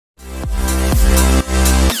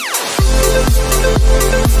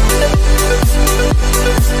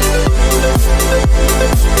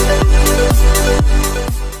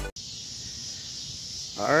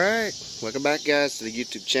welcome back, guys, to the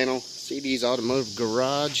YouTube channel, CD's Automotive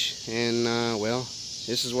Garage. And well,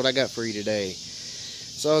 this is what I got for you today.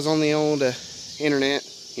 So I was on the old internet,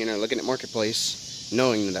 looking at Marketplace,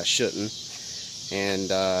 knowing that I shouldn't, and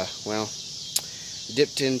well,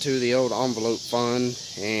 dipped into the old envelope fund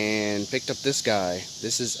and picked up this guy.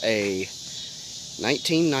 This is a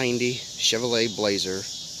 1990 Chevrolet Blazer,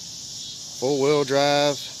 full-wheel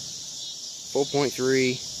drive,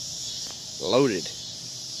 4.3, loaded.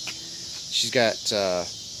 She's got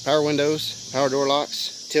power windows, power door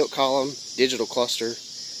locks, tilt column, digital cluster.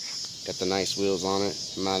 Got the nice wheels on it,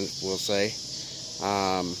 I will say.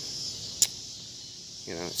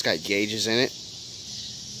 It's got gauges in it,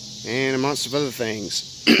 and amongst of other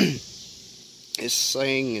things. This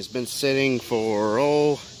thing has been sitting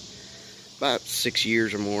for about 6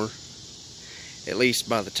 years or more. At least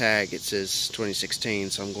by the tag it says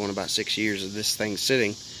 2016, so I'm going about 6 years of this thing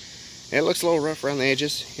sitting. And it looks a little rough around the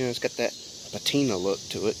edges. It's got that patina look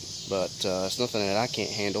to it, but it's nothing that I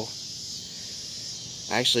can't handle.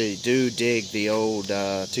 I actually do dig the old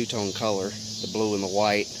two-tone color, the blue and the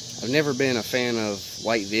white. I've never been a fan of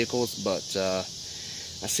white vehicles, but I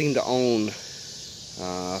seem to own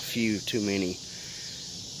a few too many.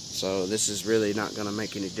 So this is really not going to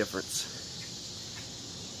make any difference.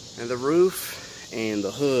 And the roof and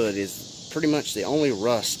the hood is pretty much the only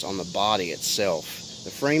rust on the body itself. The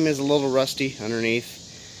frame is a little rusty underneath,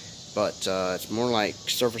 but it's more like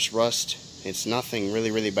surface rust. It's nothing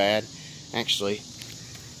really bad. Actually,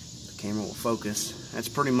 the camera will focus. That's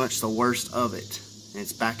pretty much the worst of it. And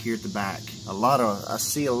it's back here at the back. I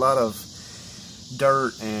see a lot of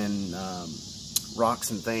dirt and rocks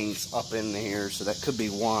and things up in here, so that could be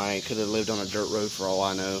why. It could have lived on a dirt road for all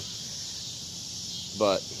I know.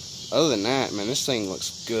 But other than that, man, this thing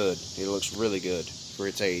looks good. It looks really good for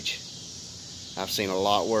its age. I've seen a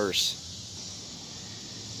lot worse.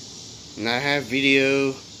 And I have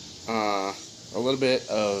video a little bit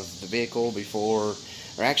of the vehicle before,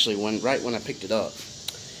 or actually right when I picked it up.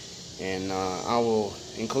 And I will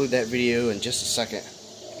include that video in just a second.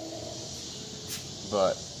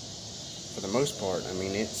 But for the most part, I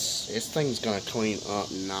mean, this thing's gonna clean up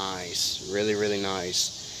nice, really nice.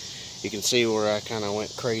 You can see where I kind of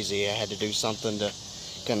went crazy. I had to do something to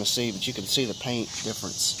kind of see, but you can see the paint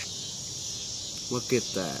difference. Look at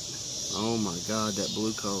that. Oh my God, that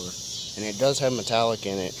blue color. And it does have metallic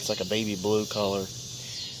in it. It's like a baby blue color.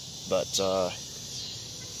 But the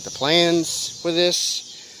plans for this,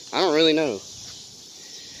 I don't really know.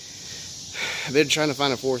 I've been trying to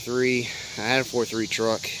find a 4.3. I had a 4.3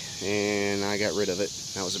 truck, and I got rid of it.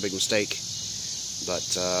 That was a big mistake. But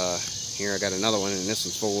here I got another one, and this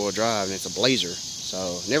one's four-wheel drive, and it's a Blazer.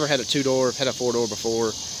 So never had a two-door. I've had a four-door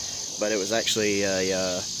before, but it was actually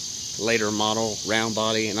a later model, round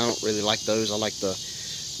body, and I don't really like those. I like the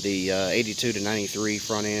 82 to 93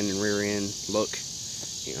 front end and rear end look.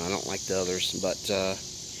 I don't like the others. But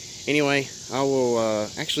anyway, I will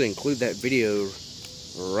actually include that video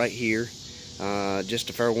right here. Just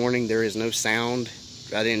a fair warning, there is no sound.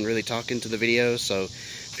 I didn't really talk into the video, so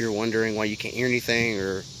if you're wondering why you can't hear anything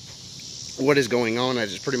or what is going on, I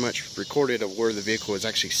just pretty much recorded of where the vehicle is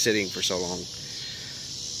actually sitting for so long.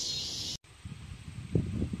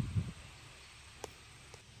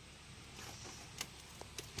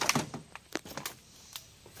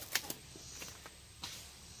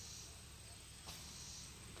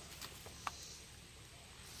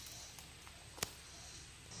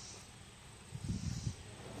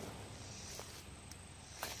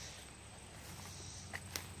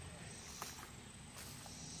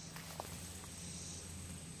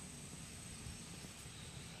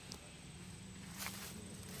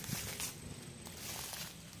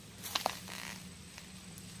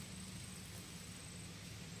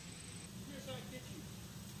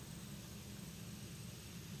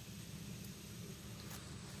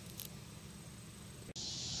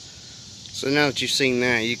 So now that you've seen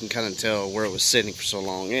that, you can kind of tell where it was sitting for so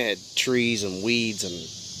long. It had trees and weeds and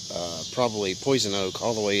probably poison oak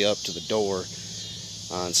all the way up to the door.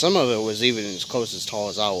 And some of it was even as close as tall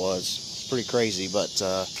as I was. It's pretty crazy, but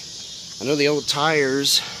I know the old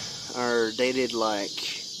tires are dated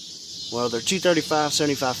like, well, they're 235,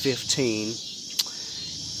 75, 15.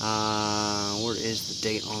 Where is the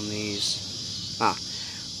date on these?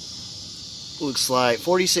 Looks like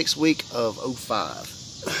 46th week of 05.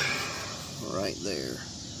 Right there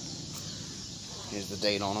is the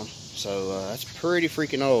date on them. So that's pretty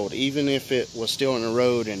freaking old. Even if it was still on the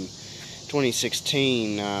road in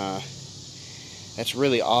 2016, that's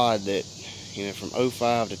really odd that from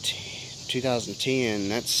 05 to 2010,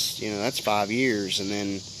 that's 5 years, and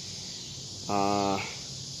then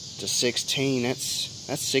to 16, that's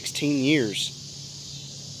That's 16 years.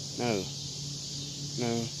 No.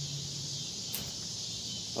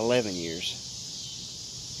 11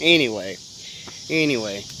 years. Anyway.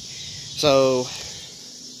 So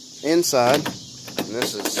inside, and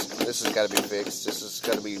this has got to be fixed. This has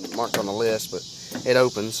got to be marked on the list, but it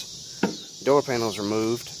opens. Door panel's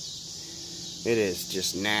removed. It is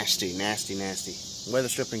just nasty. Weather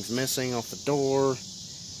stripping's missing off the door.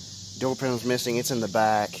 Door panel's missing. It's in the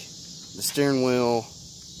back. The steering wheel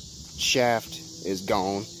shaft is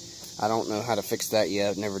gone. I don't know how to fix that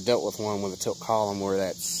yet. I've never dealt with one with a tilt column where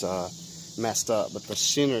that's messed up. But the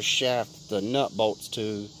center shaft, the nut bolts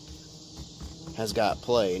to, has got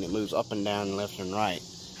play, and it moves up and down, left and right.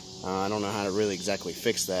 I don't know how to really exactly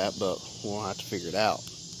fix that, but we'll have to figure it out.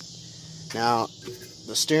 Now,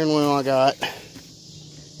 the steering wheel I got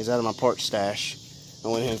is out of my parts stash. I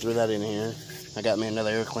went ahead and threw that in here. I got me another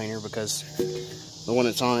air cleaner because the one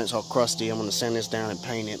that's on it's all crusty. I'm going to sand this down and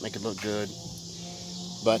paint it, make it look good.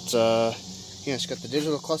 But, yeah, it's got the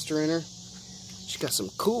digital cluster in her. She's got some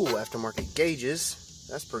cool aftermarket gauges.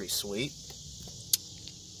 That's pretty sweet.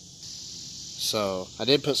 So, I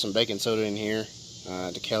did put some baking soda in here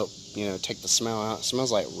to help, take the smell out. It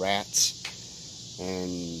smells like rats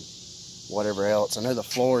and whatever else. I know the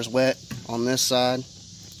floor is wet on this side.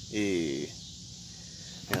 Yeah,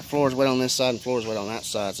 the floor is wet on this side and the floor is wet on that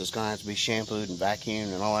side, so it's going to have to be shampooed and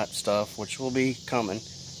vacuumed and all that stuff, which will be coming.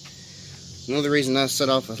 Another reason I set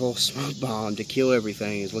off a little smoke bomb to kill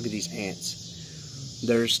everything is look at these ants.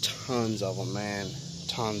 There's tons of them, man.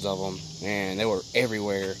 Tons of them. Man, they were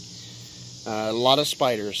everywhere. A lot of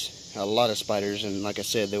spiders. And like I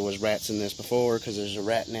said, there was rats in this before because there's a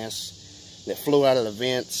rat nest that flew out of the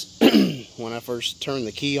vents when I first turned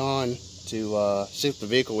the key on to see if the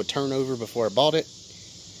vehicle would turn over before I bought it.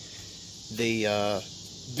 The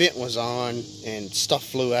vent was on and stuff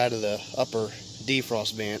flew out of the upper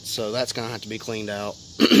defrost vent, so that's going to have to be cleaned out.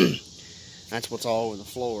 That's what's all over the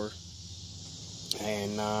floor.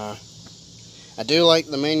 And I do like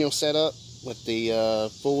the manual setup with the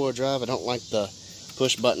four-wheel drive. I don't like the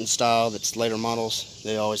push button style that's later models.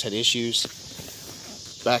 They always had issues.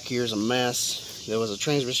 Back here's a mess. There was a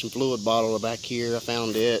transmission fluid bottle back here. I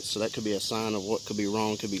found it, so that could be a sign of what could be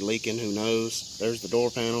wrong. Could be leaking, who knows. There's the door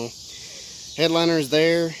panel. Headliner is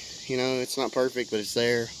there. It's not perfect, but it's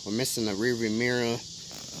there. We're missing the rear view mirror.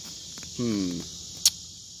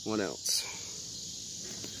 What else?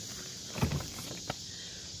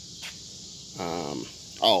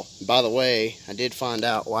 Oh, by the way, I did find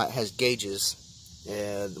out why it has gauges.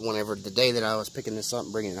 Whenever the day that I was picking this up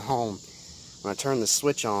and bringing it home, when I turned the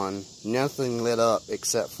switch on, nothing lit up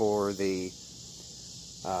except for the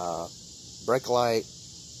brake light,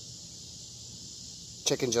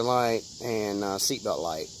 check engine light, and seatbelt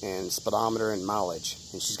light, and speedometer and mileage.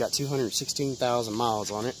 And she's got 216,000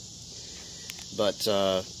 miles on it. But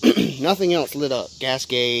nothing else lit up. Gas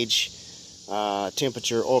gauge,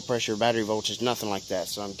 temperature, oil pressure, battery voltage, nothing like that.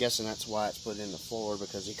 So I'm guessing that's why it's put in the floor,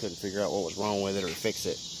 because he couldn't figure out what was wrong with it or fix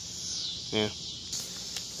it. Yeah.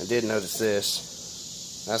 I did notice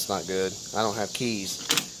this. That's not good. I don't have keys.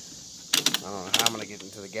 I don't know how I'm going to get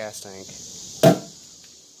into the gas tank.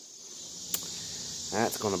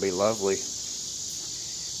 That's going to be lovely.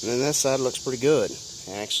 And then this side looks pretty good. It's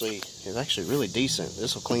actually really decent.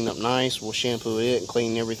 This will clean up nice. We'll shampoo it and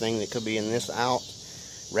clean everything that could be in this out.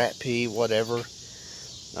 Rat pee, whatever.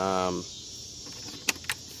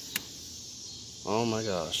 Oh my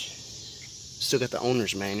gosh. Still got the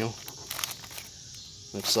owner's manual.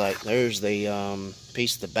 Looks like there's the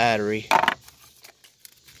piece of the battery.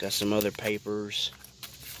 Got some other papers.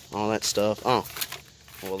 All that stuff. Oh,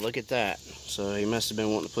 well, look at that. So he must have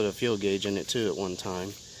been wanting to put a fuel gauge in it too at one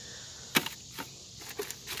time.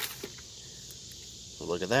 Well,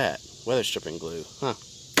 look at that. Weather stripping glue. Huh.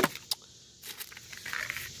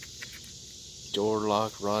 Door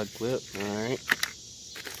lock rod clip. Alright.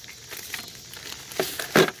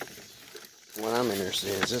 What I'm interested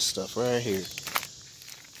in is this stuff right here.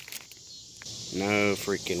 No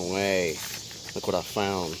freaking way. Look what I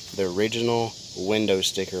found. The original window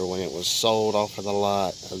sticker when it was sold off of the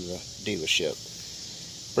lot of the dealership.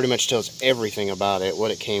 Pretty much tells everything about it, what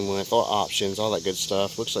it came with, all options, all that good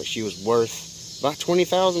stuff. Looks like she was worth about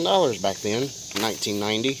 $20,000 back then,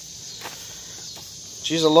 1990.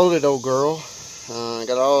 She's a loaded old girl.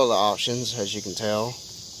 Got all the options, as you can tell.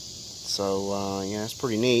 So, yeah, it's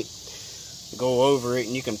pretty neat. Go over it,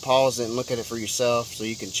 and you can pause it and look at it for yourself so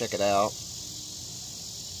you can check it out.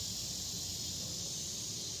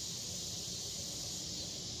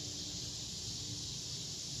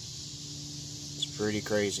 Pretty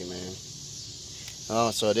crazy, man.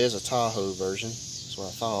 Oh, so it is a Tahoe version. That's what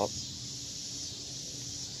I thought.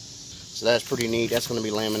 So that's pretty neat. That's going to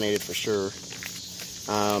be laminated for sure.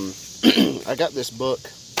 I got this book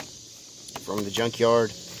from the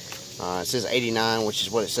junkyard. It says 89, which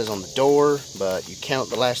is what it says on the door, but you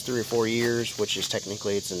count the last 3 or 4 years, which is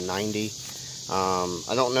technically it's a 90.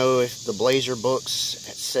 I don't know if the Blazer books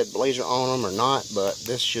said Blazer on them or not, but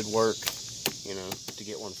this should work, you know, to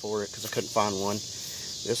get one for it, because I couldn't find one.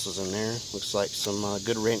 This was in there. Looks like some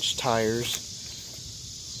good wrench tires.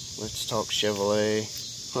 Let's talk Chevrolet.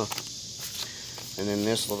 Huh. And then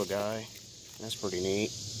this little guy. That's pretty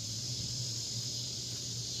neat.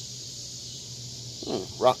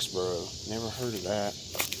 Roxborough. Never heard of that.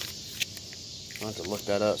 I'll have to look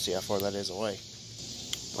that up, see how far that is away.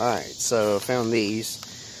 Alright, so I found these.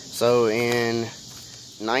 So in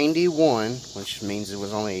 91, which means it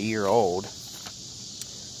was only a year old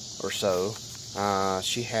or so,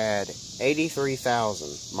 she had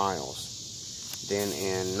 83,000 miles. Then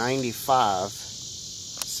in 95,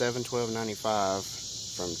 7/12/95,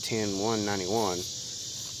 from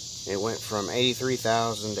 10/1/91, it went from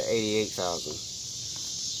 83,000 to 88,000.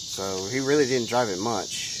 So he really didn't drive it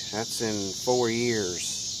much. That's in 4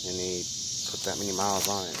 years, and he put that many miles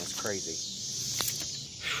on it. That's crazy.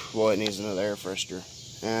 Boy, it needs another air freshener.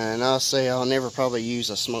 And I'll say I'll never probably use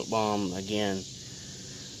a smoke bomb again.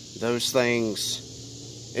 Those things,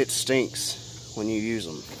 it stinks when you use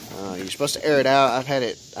them. You're supposed to air it out. I've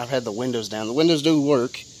had the windows down. The windows do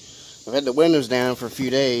work. I've had the windows down for a few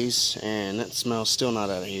days, and that smell's still not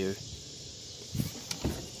out of here.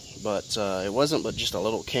 But it wasn't but just a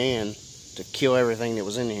little can to kill everything that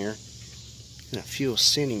was in here. And a fuel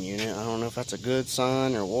sending unit. I don't know if that's a good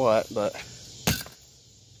sign or what, but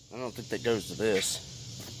I don't think that goes to this.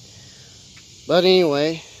 But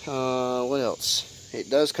anyway, what else? It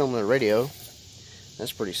does come with a radio.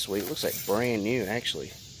 That's pretty sweet. Looks like brand new,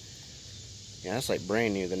 actually. Yeah, that's like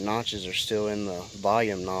brand new. The notches are still in the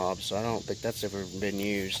volume knob, so I don't think that's ever been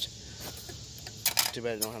used. Too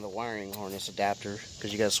bad it don't have the wiring harness adapter,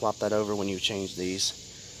 because you got to swap that over when you change these.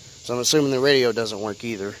 So I'm assuming the radio doesn't work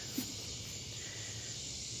either.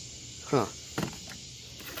 Huh.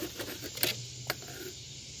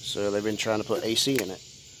 So they've been trying to put AC in it.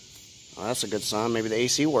 Oh, that's a good sign. Maybe the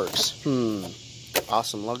AC works.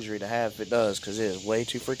 Awesome luxury to have if it does, because it is way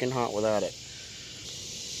too freaking hot without it.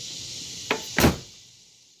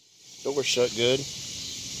 Door's shut good.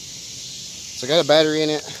 So I got a battery in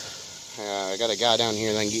it. I got a guy down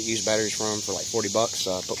here that I can get used batteries from for like 40 bucks.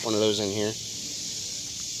 So I put one of those in here.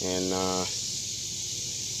 And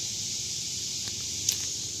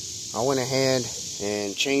I went ahead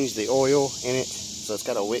and changed the oil in it. So it's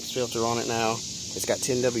got a Wix filter on it now. It's got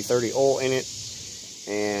 10W30 oil in it.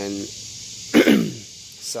 And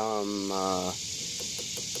some,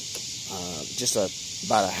 just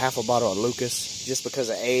about a half a bottle of Lucas. Just because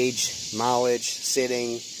of age, mileage,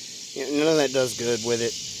 sitting. None of that does good with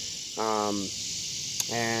it.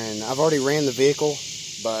 And I've already ran the vehicle,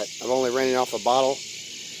 but I've only ran it off a bottle.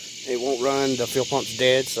 It won't run, the fuel pump's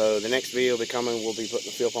dead, so the next video will be coming. We'll be putting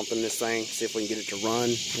the fuel pump in this thing, see if we can get it to run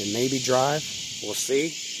and maybe drive. We'll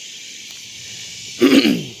see.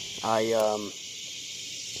 I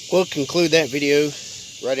will conclude that video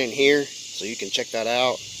right in here, so you can check that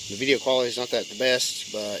out. The video quality is not that the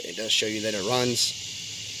best, but it does show you that it runs.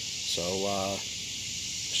 So,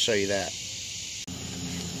 show you that.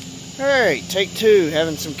 Alright, take two.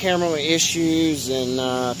 Having some camera issues and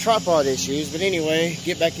tripod issues. But anyway,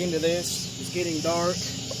 get back into this. It's getting dark.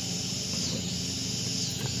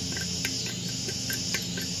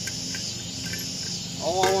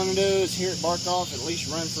 All I want to do is hear it bark off, at least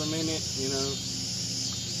run for a minute, you know.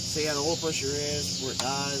 See how the oil pressure is before it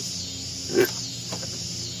dies.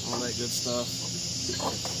 All that good stuff.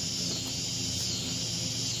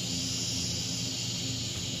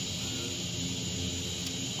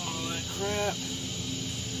 All that crap.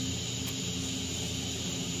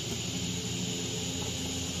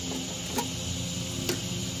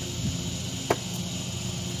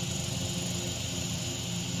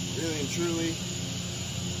 Really and truly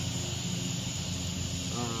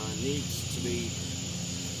needs to be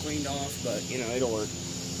cleaned off, but you know, it'll work.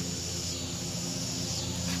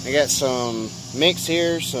 I got some mix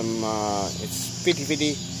here, some it's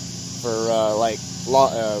 50/50 for like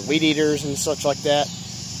weed eaters and such like that.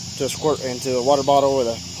 To squirt into a water bottle with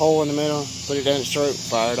a hole in the middle, put it down its throat,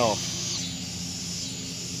 fire it off.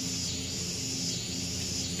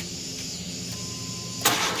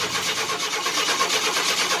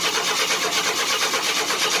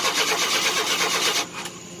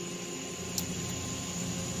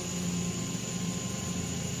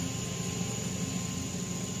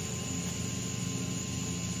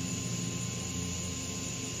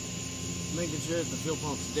 making sure if the fuel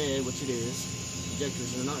pump's dead, which it is.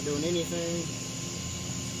 Injectors are not doing anything.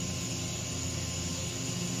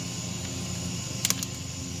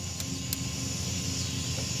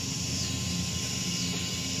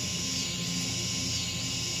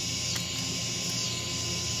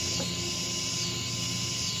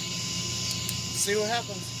 See what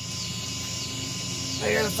happens.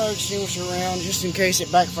 I got a fire extinguisher around just in case it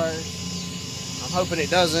backfires. I'm hoping it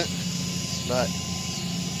doesn't, but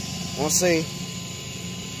we'll see.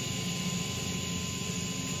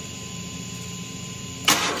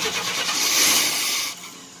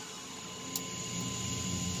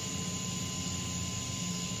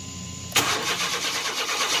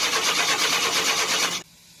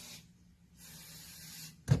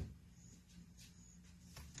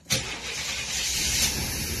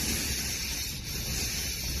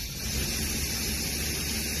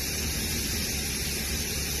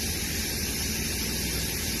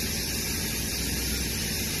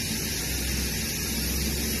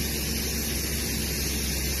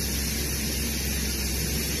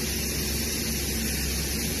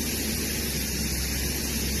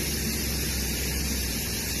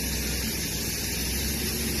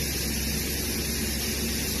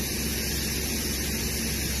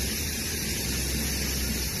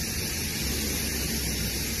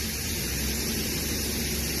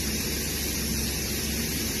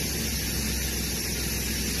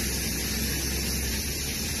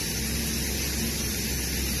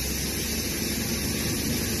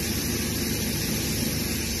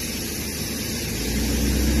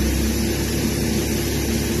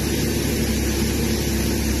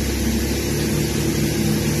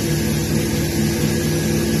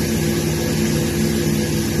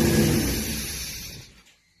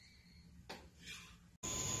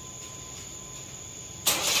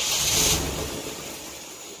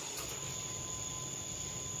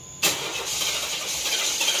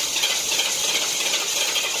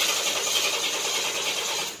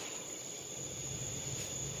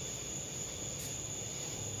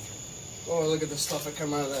 Oh, look at the stuff that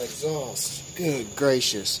come out of that exhaust. Good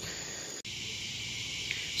gracious.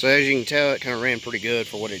 So as you can tell, it kind of ran pretty good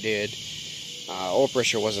for what it did. Oil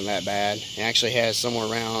pressure wasn't that bad. It actually has somewhere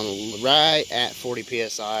around right at 40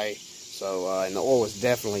 psi. So, and the oil was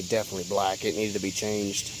definitely black. It needed to be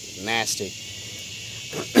changed. Nasty.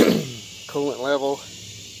 Coolant level,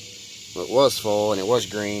 it was full and it was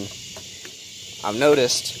green. I've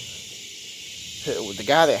noticed the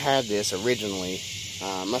guy that had this originally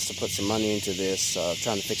must have put some money into this,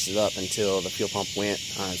 trying to fix it up until the fuel pump went,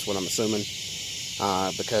 is what I'm assuming,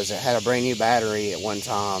 because it had a brand new battery at one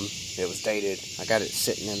time. It was dated. I got it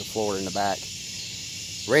sitting in the floor in the back.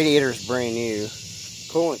 Radiator is brand new.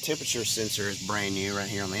 Coolant temperature sensor is brand new right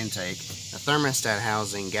here on the intake. The thermostat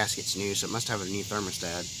housing gasket's new, so it must have a new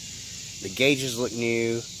thermostat. The gauges look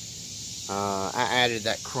new. I added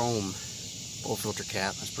that chrome oil filter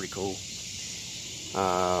cap. That's pretty cool.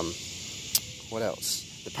 What else?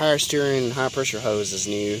 The power steering high pressure hose is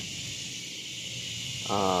new.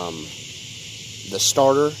 The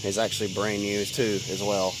starter is actually brand new too as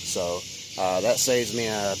well. So that saves me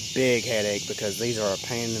a big headache because these are a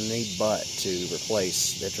pain in the butt to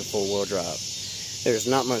replace after full wheel drive. There's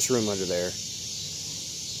not much room under there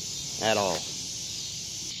at all.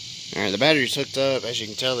 Alright, the battery's hooked up. As you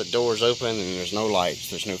can tell, the door's open and there's no lights.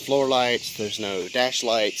 There's no floor lights, there's no dash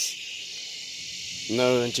lights,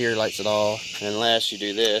 no interior lights at all, unless you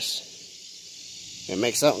do this. It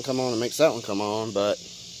makes that one come on, it makes that one come on, but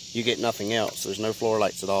you get nothing else. There's no floor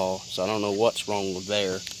lights at all, so I don't know what's wrong with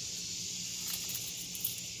there.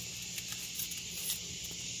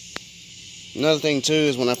 Another thing too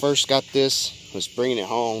is when I first got this, was bringing it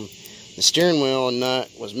home, the steering wheel nut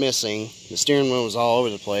was missing. The steering wheel was all over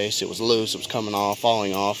the place. It was loose, it was coming off,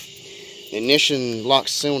 falling off. The ignition lock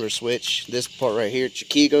cylinder switch, this part right here that your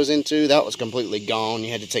key goes into, that was completely gone.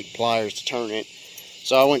 You had to take pliers to turn it.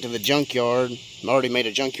 So I went to the junkyard, already made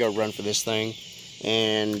a junkyard run for this thing,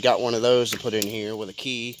 and got one of those to put in here with a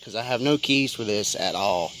key, because I have no keys for this at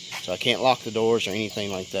all. So I can't lock the doors or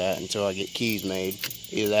anything like that until I get keys made.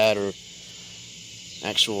 Either that or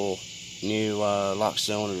actual new lock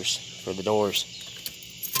cylinders for the doors.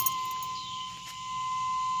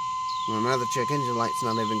 Another check engine light's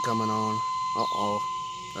not even coming on. Uh-oh,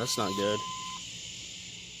 that's not good.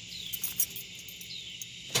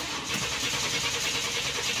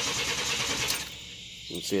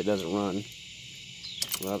 You can see it doesn't run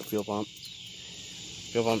without the fuel pump.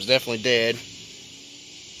 Fuel pump's definitely dead.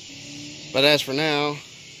 But as for now,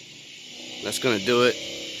 that's going to do it.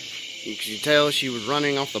 You can tell she was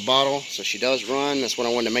running off the bottle, so she does run. That's what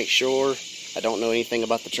I wanted to make sure. I don't know anything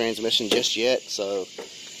about the transmission just yet, so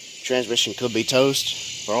Transmission could be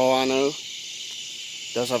toast, for all I know.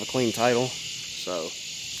 It does have a clean title, so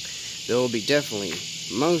there will be definitely,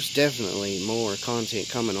 most definitely, more content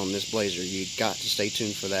coming on this Blazer. You got to stay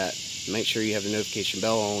tuned for that. Make sure you have the notification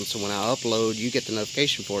bell on, so when I upload, you get the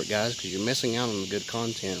notification for it, guys, because you're missing out on the good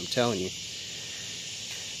content, I'm telling you.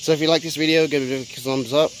 So if you like this video, give it a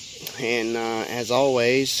thumbs up, and as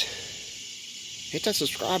always, hit that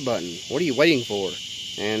subscribe button. What are you waiting for?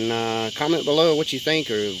 And comment below what you think,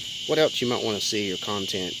 or what else you might want to see, or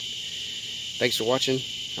content. Thanks for watching.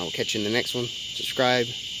 I will catch you in the next one. Subscribe,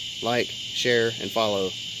 like, share, and follow.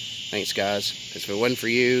 Thanks, guys. Because if it wasn't for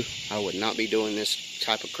you, I would not be doing this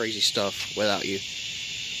type of crazy stuff without you.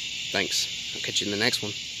 Thanks. I'll catch you in the next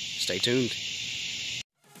one. Stay tuned.